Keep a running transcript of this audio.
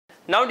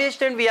Now dear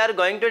student, we are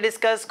going to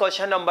discuss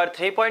question number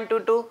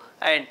 3.22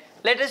 and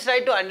let us try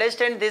to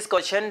understand this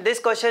question. This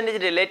question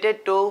is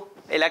related to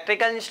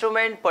electrical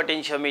instrument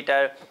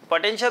potentiometer.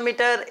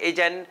 Potentiometer is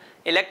an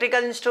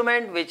electrical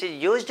instrument which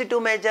is used to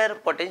measure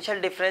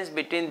potential difference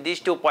between these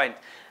 2 points,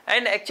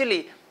 and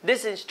actually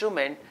this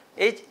instrument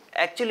is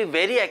actually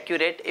very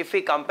accurate if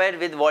we compare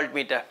with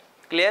voltmeter.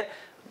 Clear?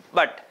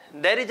 But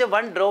there is a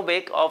one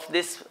drawback of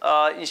this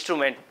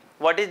instrument.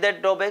 What is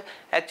that drawback?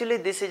 Actually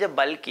this is a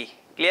bulky.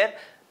 Clear?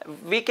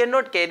 We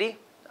cannot carry,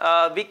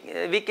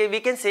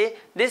 we can say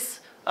this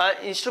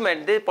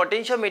instrument, the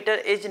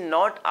potentiometer is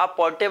not a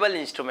portable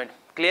instrument.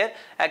 Clear?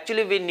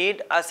 Actually we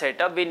need a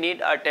setup, we need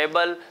a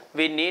table,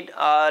 we need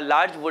a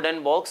large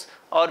wooden box,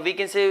 or we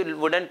can say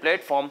wooden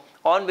platform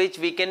on which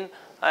we can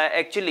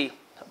actually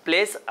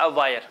place a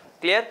wire.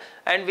 Clear?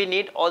 And we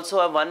need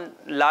also a one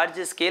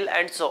large scale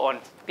and so on.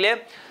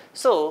 Clear?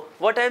 So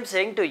what I am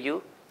saying to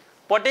you,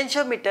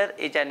 potentiometer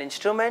is an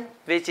instrument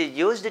which is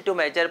used to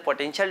measure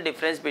potential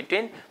difference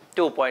between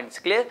 2 points.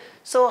 Clear?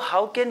 So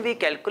how can we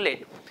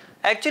calculate?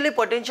 Actually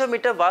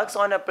potentiometer works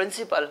on a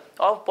principle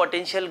of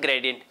potential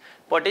gradient.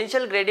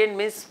 Potential gradient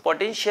means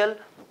potential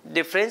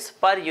difference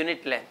per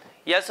unit length.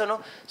 Yes or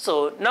no?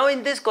 So now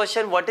in this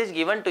question what is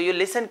given to you,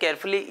 listen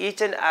carefully,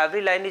 each and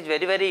every line is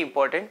very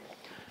important.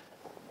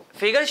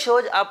 Figure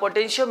shows a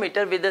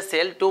potentiometer with a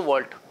cell 2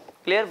 volt.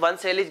 Clear? One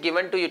cell is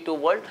given to you 2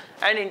 volt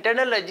and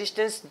internal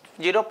resistance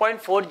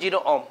 0.40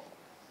 ohm.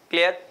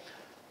 Clear?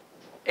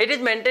 It is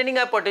maintaining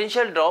a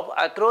potential drop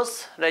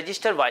across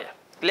resistor wire.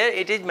 Clear?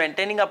 It is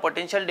maintaining a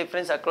potential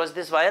difference across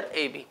this wire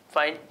AB.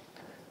 Fine.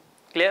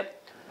 Clear?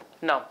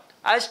 Now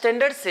a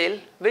standard cell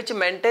which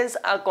maintains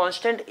a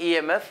constant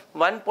EMF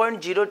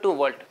 1.02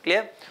 volt.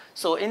 Clear?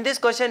 So in this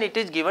question it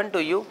is given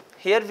to you,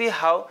 here we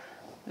have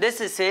this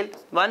cell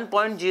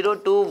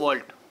 1.02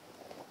 volt.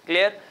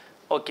 Clear?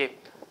 Okay.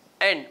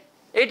 And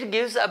it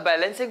gives a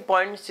balancing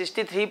point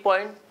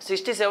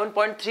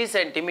 67.3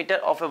 centimeter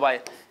of a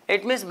wire.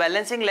 It means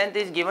balancing length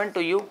is given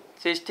to you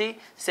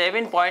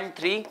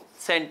 67.3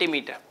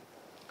 centimeter.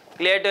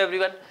 Clear to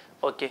everyone?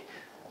 Okay.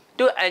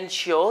 To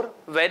ensure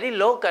very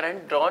low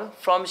current drawn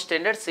from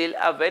standard cell,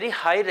 a very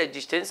high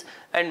resistance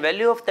and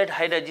value of that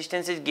high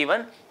resistance is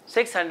given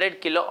 600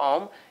 kilo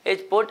ohm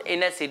is put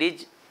in a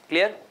series.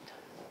 Clear?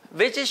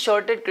 Which is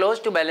shorted close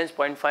to balance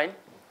point. Fine.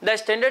 The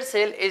standard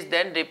cell is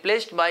then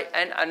replaced by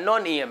an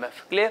unknown EMF.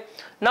 Clear?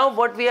 Now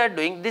what we are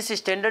doing, this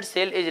standard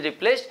cell is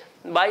replaced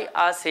by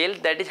a cell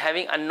that is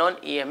having unknown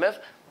EMF,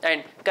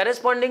 and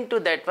corresponding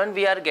to that one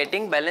we are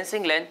getting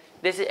balancing length,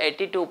 this is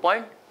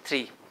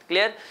 82.3.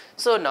 Clear?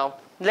 So now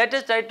let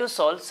us try to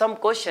solve some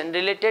question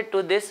related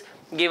to this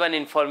given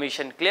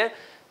information. Clear?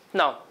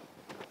 Now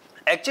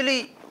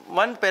actually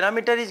one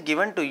parameter is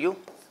given to you,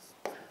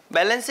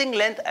 balancing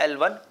length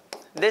L1,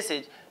 this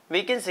is,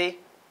 we can say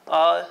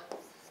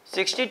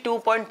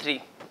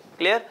 62.3.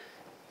 Clear?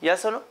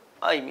 Yes or no?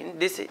 I mean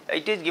this,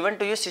 it is given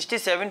to you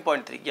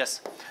 67.3. Yes,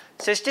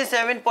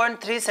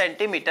 67.3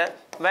 centimeter.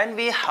 When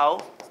we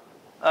have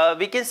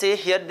we can say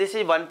here this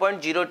is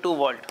 1.02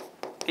 volt.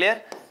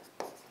 Clear?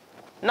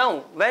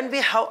 Now when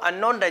we have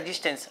unknown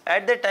resistance,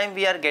 at the time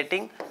we are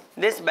getting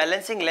this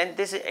balancing length,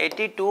 this is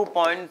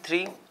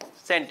 82.3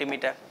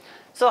 centimeter.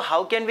 So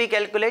how can we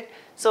calculate?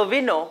 So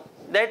we know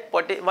that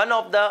one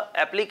of the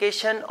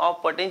application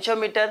of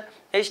potentiometer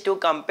is to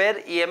compare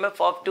EMF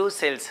of two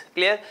cells.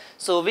 Clear?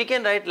 So we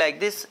can write like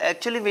this.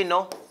 Actually we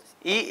know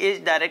E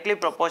is directly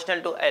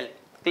proportional to L.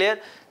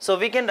 Clear? So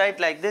we can write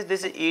like this.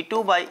 This is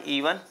E2 by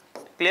E1.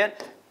 Clear?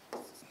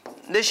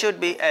 This should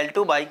be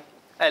L2 by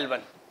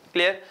L1.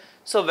 Clear?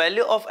 So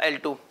value of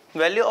L2.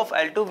 Value of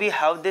L2 we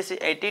have, this is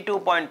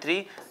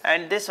 82.3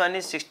 and this one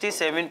is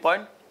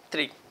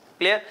 67.3.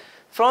 Clear?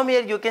 From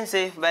here you can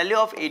say value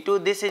of E2,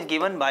 this is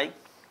given by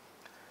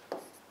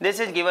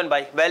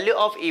value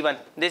of E1,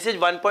 this is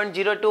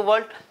 1.02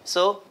 volt.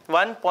 So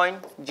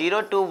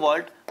 1.02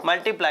 volt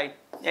multiplied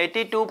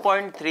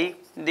 82.3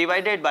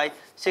 divided by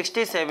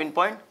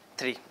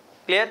 67.3.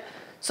 Clear?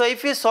 So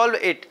if you solve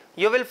it,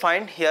 you will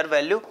find here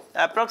value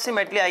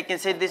approximately, I can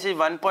say this is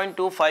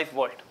 1.25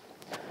 volt.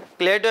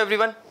 Clear to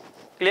everyone?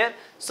 Clear?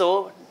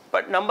 So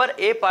but number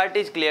A part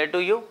is clear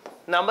to you.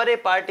 Number A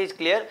part is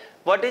clear.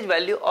 What is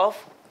value of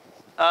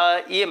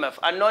EMF?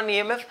 Unknown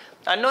EMF.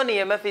 Unknown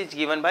EMF is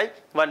given by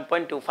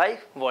 1.25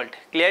 volt.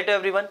 Clear to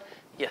everyone?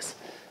 Yes.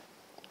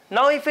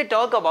 Now if we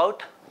talk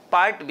about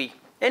part B.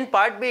 In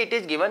part B it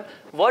is given,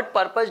 what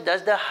purpose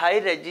does the high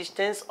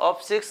resistance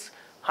of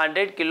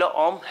 600 kilo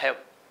ohm have?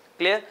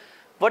 Clear?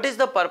 What is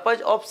the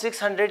purpose of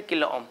 600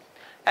 kilo ohm?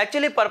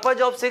 Actually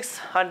purpose of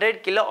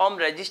 600 kilo ohm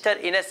resistor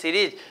in a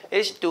series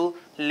is to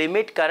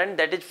limit current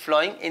that is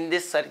flowing in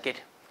this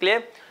circuit.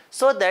 Clear?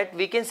 So that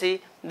we can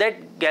see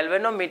that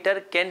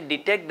galvanometer can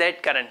detect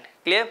that current.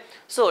 Clear?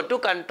 So to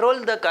control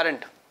the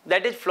current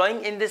that is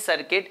flowing in this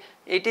circuit,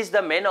 it is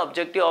the main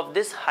objective of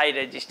this high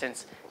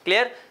resistance.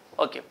 Clear?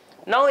 Okay.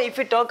 Now if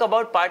we talk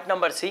about part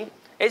number C,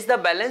 is the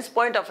balance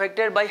point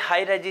affected by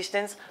high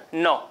resistance?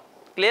 No.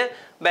 Clear?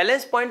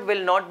 Balance point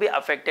will not be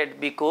affected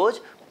because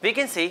we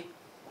can see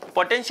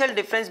potential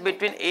difference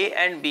between A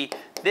and B,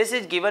 this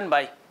is given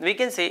by, we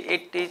can say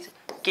it is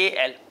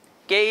KL.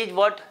 K is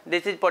what?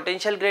 This is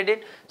potential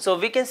gradient. So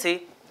we can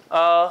say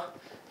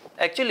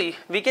actually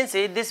we can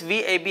say this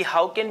VAB,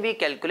 how can we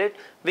calculate?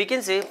 We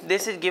can say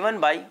this is given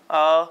by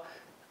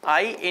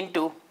I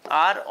into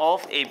R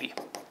of AB.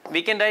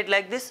 We can write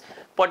like this,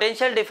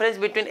 potential difference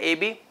between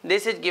AB,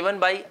 this is given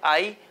by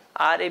I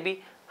RAB.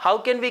 How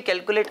can we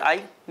calculate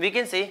I? We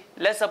can say,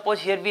 let's suppose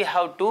here we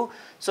have 2,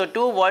 so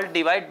 2 volt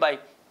divided by,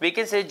 we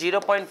can say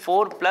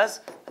 0.4 plus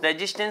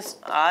resistance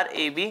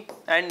RAB,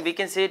 and we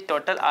can say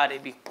total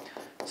RAB.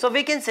 So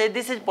we can say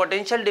this is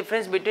potential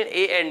difference between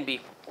A and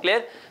B.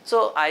 Clear?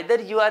 So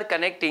either you are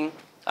connecting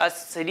a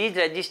series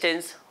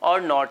resistance or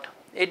not,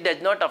 it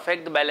does not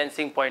affect the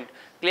balancing point.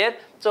 Clear?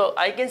 So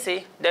I can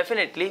say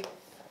definitely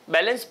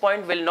balance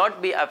point will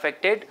not be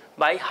affected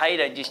by high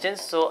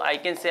resistance. So I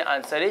can say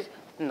answer is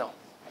no.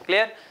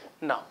 Clear?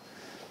 Now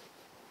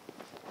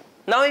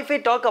if we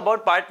talk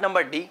about part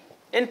number D,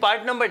 in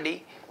part number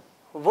D,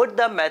 would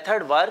the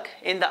method work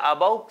in the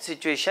above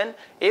situation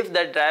if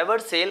the driver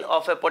cell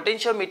of a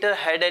potentiometer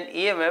had an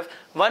EMF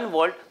 1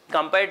 volt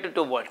compared to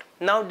 2 volt?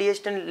 Now dear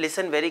student,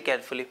 listen very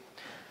carefully.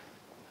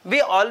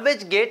 We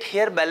always get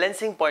here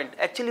balancing point.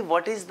 Actually,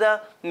 what is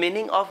the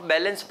meaning of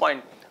balance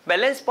point?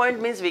 Balance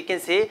point means we can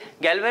say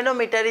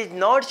galvanometer is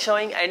not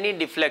showing any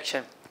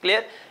deflection.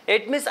 Clear?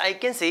 It means I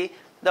can say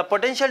the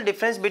potential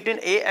difference between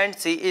A and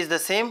C is the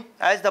same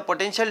as the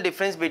potential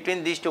difference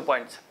between these 2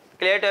 points.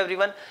 Clear to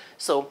everyone?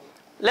 So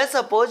let's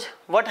suppose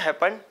what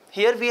happened.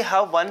 Here we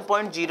have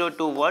 1.02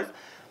 volt.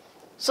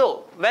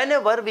 So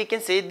whenever we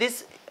can say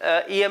this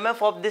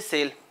EMF of this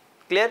cell,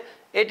 clear,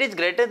 it is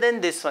greater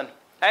than this one.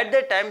 At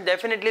that time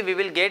definitely we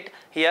will get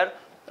here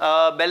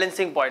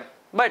balancing point.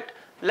 But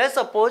let's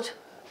suppose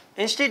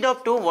instead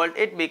of 2 volt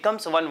it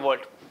becomes 1 volt.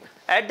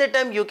 At that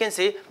time you can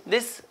say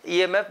this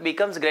EMF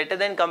becomes greater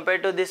than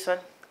compared to this one.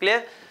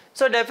 Clear?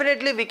 So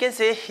definitely we can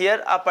say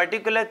here a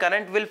particular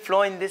current will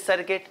flow in this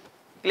circuit.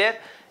 Clear?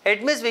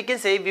 It means we can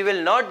say we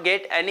will not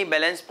get any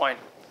balance point.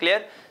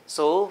 Clear?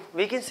 So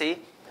we can say,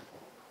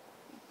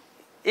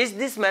 is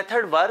this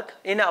method work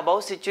in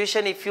above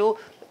situation if you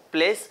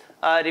replace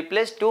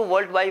 2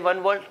 volt by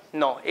 1 volt?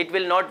 No, it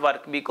will not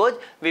work because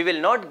we will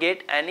not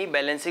get any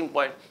balancing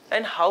point.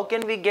 And how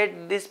can we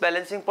get this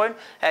balancing point?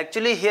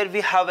 Actually here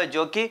we have a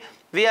jockey.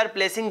 We are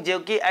placing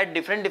jockey at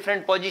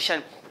different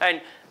position, and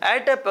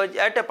at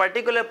a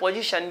particular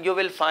position you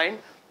will find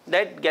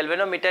that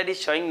galvanometer is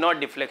showing no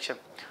deflection.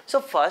 So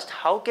first,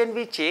 how can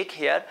we check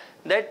here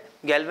that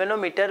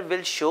galvanometer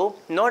will show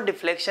no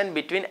deflection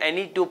between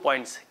any 2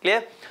 points?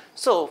 Clear?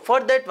 So for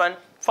that one,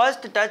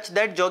 first touch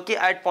that jockey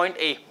at point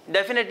A.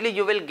 Definitely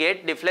you will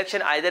get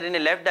deflection either in a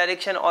left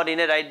direction or in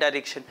a right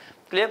direction.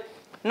 Clear?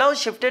 Now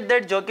shifted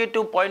that jockey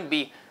to point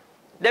B.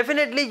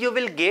 Definitely you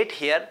will get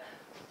here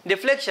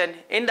deflection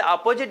in the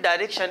opposite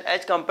direction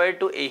as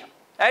compared to A.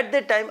 At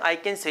that time I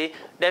can say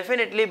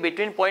definitely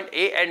between point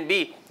A and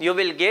B you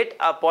will get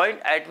a point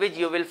at which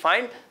you will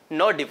find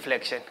no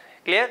deflection.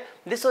 Clear?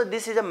 This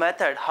is a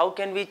method how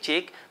can we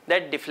check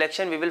that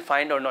deflection we will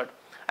find or not.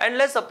 And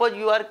let's suppose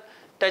you are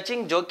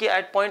touching jockey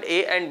at point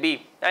A and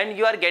B and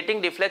you are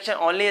getting deflection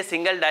only a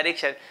single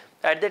direction.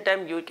 At that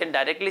time you can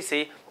directly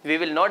say we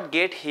will not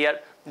get here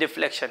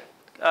deflection.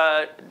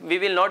 We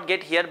will not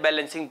get here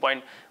balancing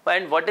point.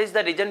 And what is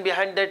the reason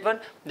behind that one?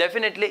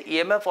 Definitely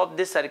EMF of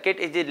this circuit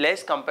is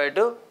less compared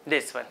to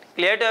this one.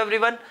 Clear to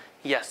everyone?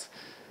 Yes.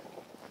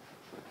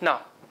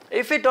 Now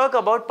if we talk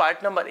about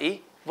part number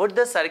E, would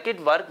the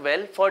circuit work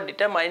well for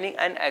determining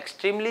an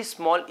extremely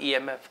small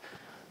EMF?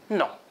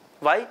 No.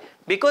 Why?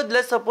 Because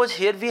let's suppose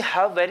here we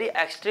have very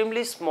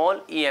extremely small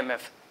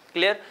EMF.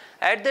 Clear?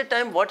 At that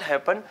time what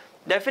happened?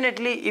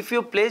 Definitely if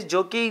you place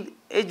jockey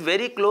is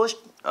very close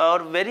or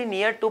very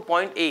near to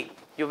point A,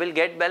 you will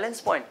get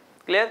balance point.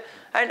 Clear?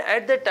 And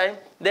at that time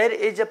there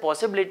is a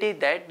possibility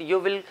that you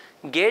will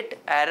get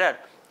error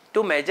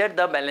to measure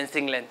the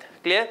balancing length.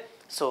 Clear?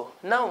 So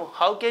now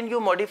how can you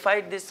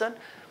modify this one?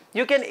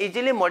 You can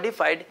easily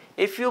modify it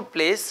if you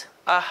place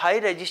a high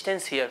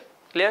resistance here.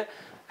 Clear?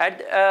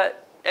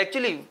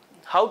 Actually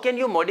how can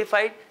you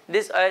modify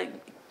this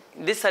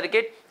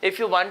circuit if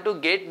you want to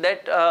get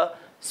that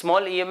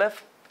small EMF?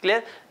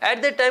 Clear?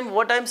 At that time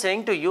what I am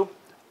saying to you,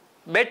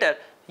 better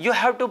you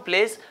have to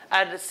place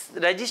a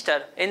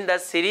resistor in the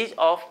series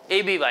of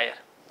AB wire.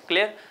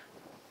 Clear?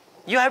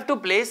 You have to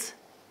place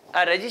a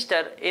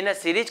resistor in a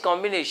series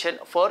combination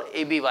for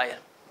AB wire.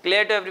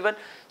 Clear to everyone?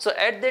 So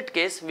at that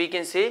case we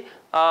can say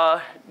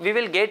we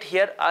will get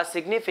here a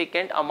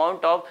significant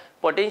amount of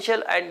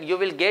potential and you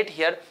will get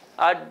here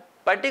a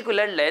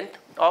particular length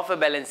of a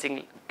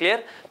balancing.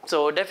 Clear?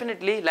 So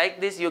definitely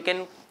like this you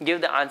can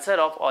give the answer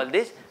of all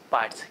these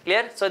parts.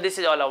 Clear? So this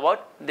is all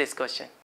about this question.